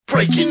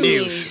Breaking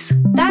news.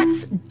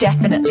 That's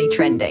definitely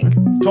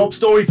trending. Top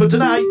story for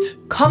tonight.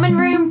 Common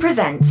Room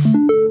presents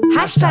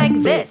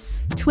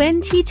 #this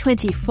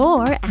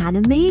 2024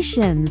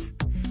 animations.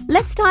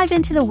 Let's dive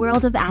into the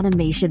world of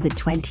animations in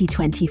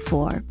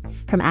 2024.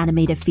 From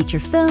animated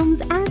feature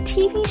films and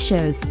TV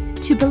shows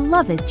to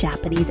beloved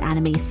Japanese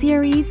anime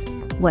series.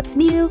 What's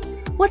new?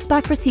 What's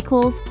back for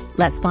sequels?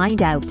 Let's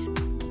find out.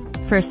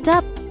 First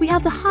up, we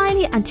have the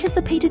highly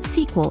anticipated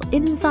sequel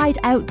Inside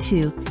Out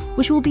 2,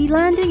 which will be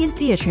landing in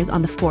theaters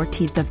on the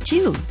 14th of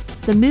June.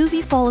 The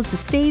movie follows the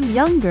same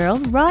young girl,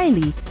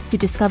 Riley, who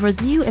discovers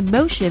new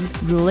emotions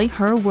ruling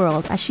her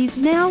world as she's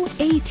now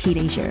a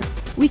teenager.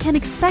 We can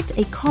expect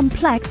a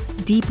complex,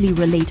 deeply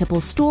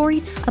relatable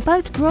story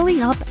about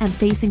growing up and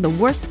facing the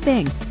worst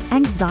thing,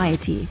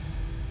 anxiety.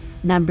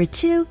 Number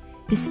 2,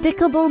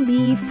 Despicable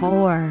Me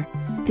 4.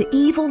 The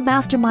evil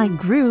mastermind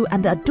Gru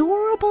and the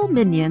adorable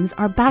minions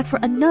are back for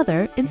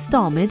another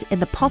installment in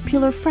the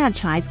popular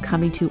franchise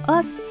coming to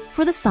us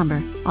for the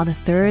summer on the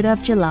 3rd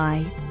of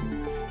July.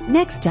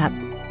 Next up,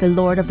 The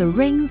Lord of the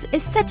Rings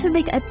is set to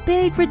make a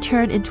big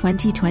return in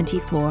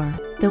 2024.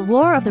 The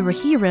War of the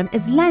Rohirrim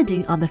is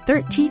landing on the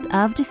 13th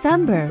of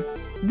December.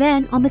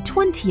 Then on the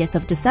 20th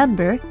of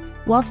December,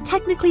 whilst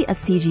technically a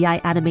CGI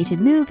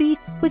animated movie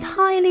with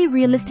highly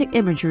realistic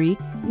imagery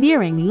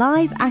nearing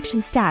live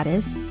action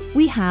status,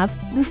 we have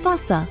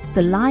Mufasa,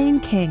 the Lion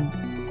King.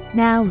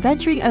 Now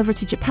venturing over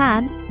to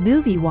Japan,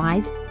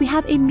 movie-wise, we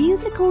have a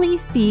musically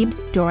themed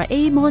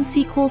Doraemon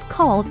sequel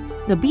called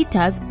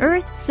Nobita's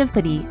Earth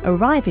Symphony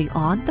arriving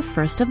on the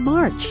 1st of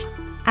March.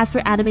 As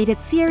for animated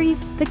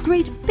series, the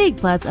great big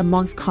buzz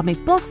amongst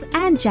comic books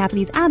and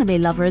Japanese anime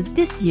lovers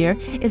this year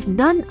is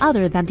none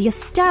other than the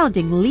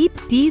astounding leap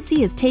DC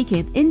has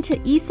taken into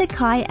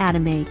isekai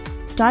anime,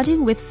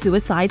 starting with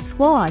Suicide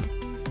Squad,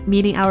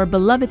 meaning our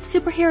beloved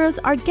superheroes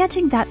are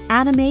getting that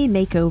anime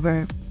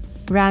makeover.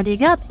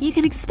 Rounding up, you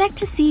can expect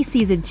to see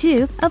Season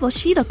 2 of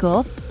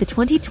Oshiroko, the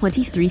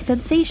 2023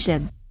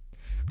 sensation.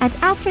 And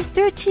after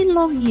 13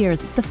 long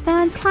years, the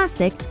fan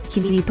classic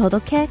Kimi ni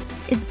Todoke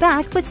is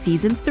back with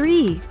Season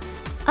 3.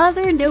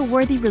 Other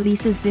noteworthy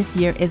releases this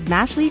year is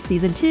Mashley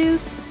Season 2,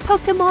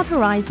 Pokemon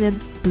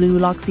Horizons, Blue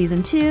Lock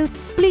Season 2,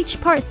 Bleach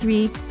Part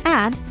 3,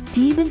 and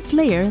Demon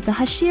Slayer the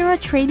Hashira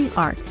Training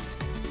Arc.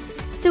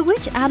 So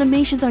which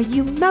animations are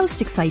you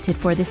most excited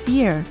for this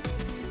year?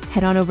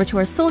 Head on over to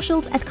our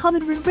socials at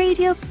Common Room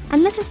Radio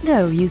and let us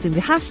know using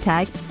the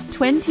hashtag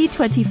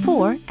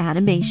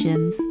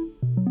 2024animations.